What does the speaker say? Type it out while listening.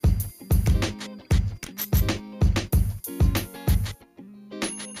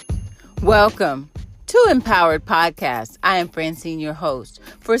Welcome to Empowered Podcast. I am Francine, your host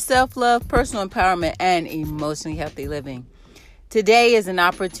for self-love, personal empowerment, and emotionally healthy living. Today is an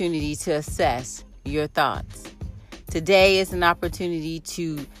opportunity to assess your thoughts. Today is an opportunity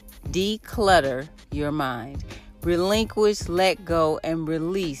to declutter your mind. Relinquish, let go, and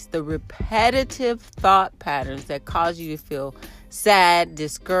release the repetitive thought patterns that cause you to feel sad,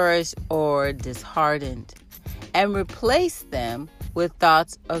 discouraged, or disheartened. And replace them with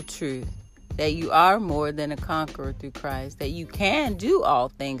thoughts of truth. That you are more than a conqueror through Christ. That you can do all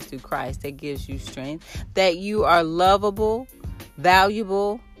things through Christ that gives you strength. That you are lovable,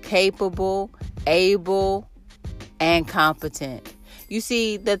 valuable, capable, able, and competent. You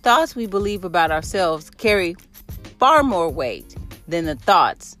see, the thoughts we believe about ourselves carry far more weight than the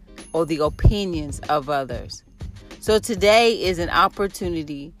thoughts or the opinions of others. So today is an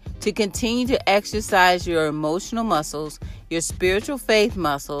opportunity to continue to exercise your emotional muscles, your spiritual faith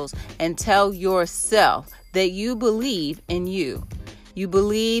muscles, and tell yourself that you believe in you. You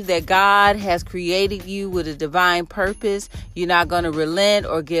believe that God has created you with a divine purpose. You're not going to relent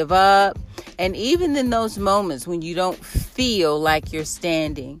or give up. And even in those moments when you don't feel like you're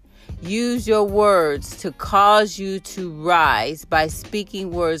standing, use your words to cause you to rise by speaking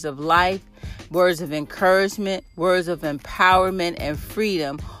words of life, words of encouragement, words of empowerment and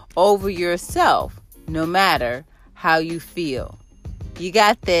freedom over yourself, no matter how you feel. You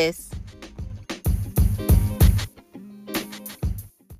got this.